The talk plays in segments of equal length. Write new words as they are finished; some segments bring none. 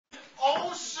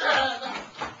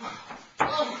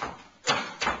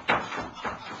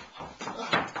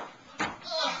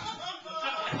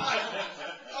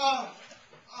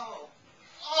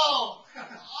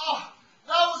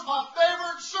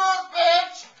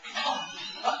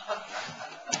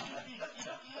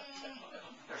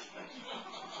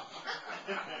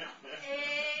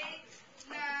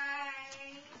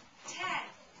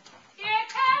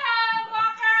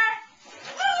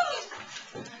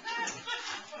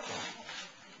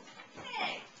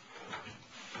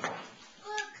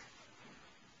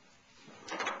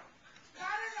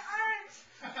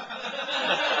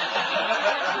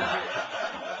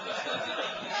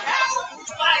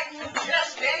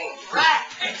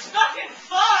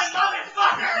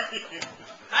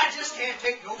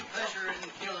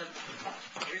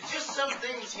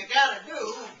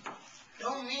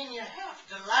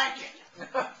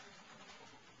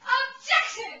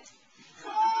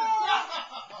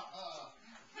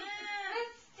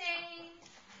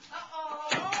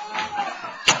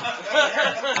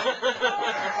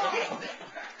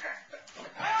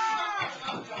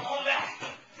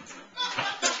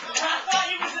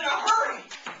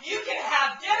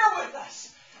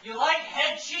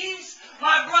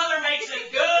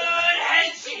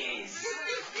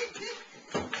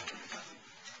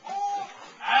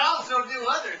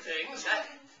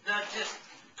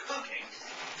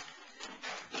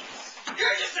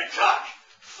You're just a cook!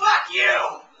 Fuck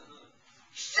you!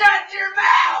 Shut your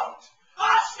mouth!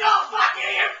 I'll still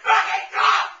fucking you fucking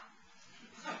cook!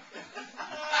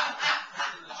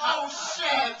 Oh,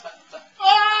 shit!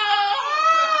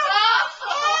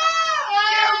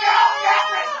 You know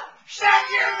nothing! Shut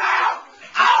your mouth!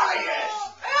 All of you!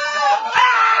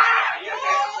 You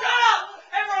can shut up!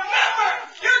 And remember,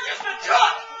 you're just a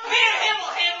cook! Me and him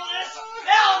will handle this!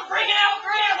 Now I'm bringing out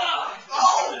Grandma!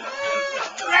 Oh!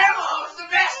 Grandma's the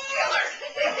best killer!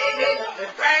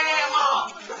 Grandma!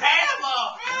 Grandma!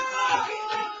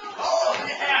 Oh,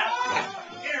 yeah!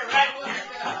 Get her right here!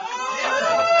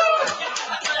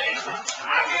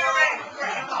 I'll get her ready for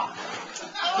Grandma!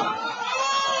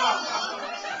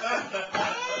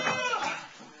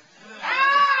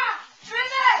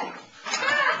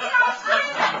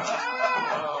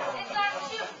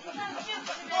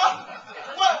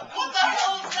 What the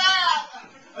hell is that?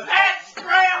 That's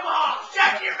Grandma!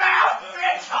 Shut your mouth,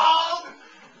 bitch hog!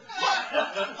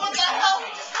 What the hell? He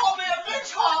just called me a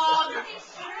bitch hog!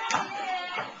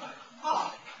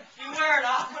 Oh, you wearing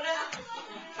Aquanet?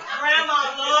 Grandma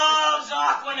loves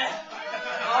Aquanet.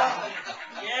 Oh,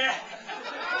 yeah.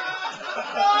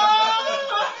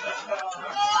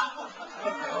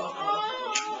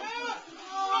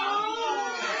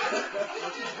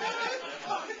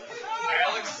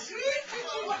 Alex? Here?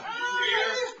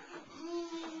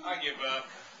 I give up.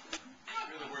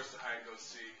 You're the worst at hide and go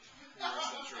seek. Worse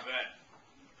than Trevette.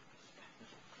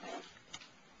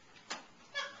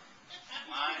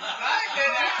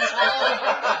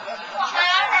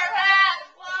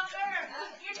 Walker,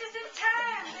 you're just in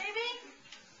time, baby.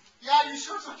 Yeah, you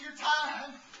sure took your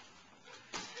time.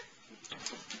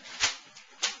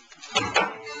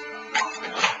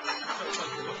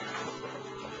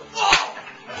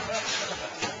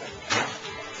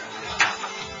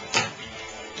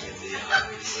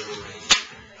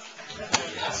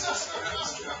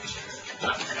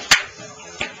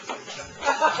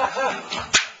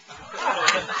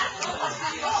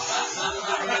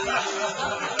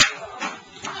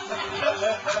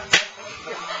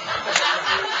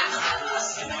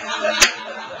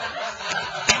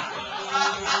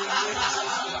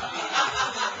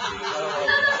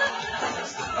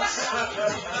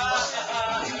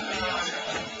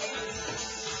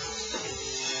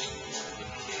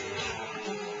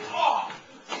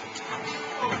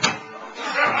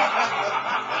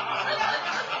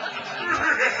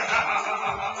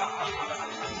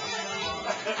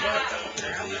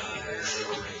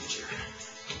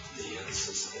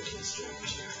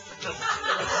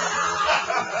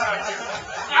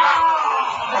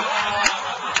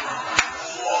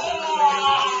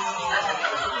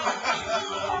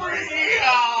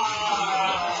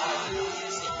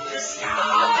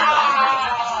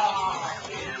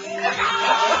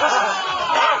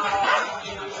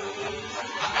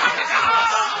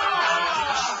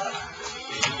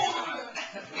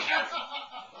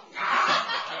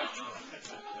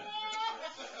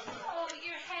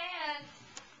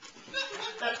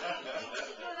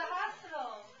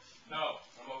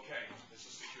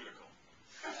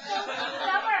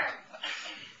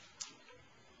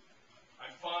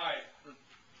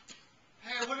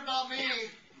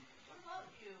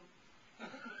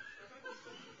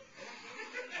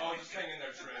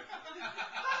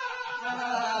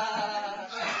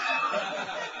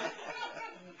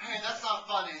 Hey, that's not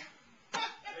funny.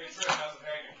 Hey, Trip, how's it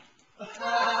hanging?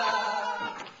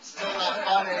 Still not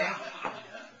funny.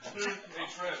 Hey,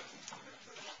 Trip.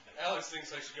 Alex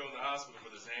thinks I should go in the hospital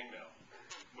with his hangnail.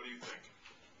 What do you think?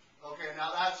 Okay,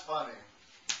 now that's funny.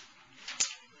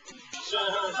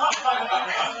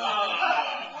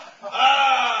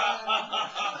 Ah!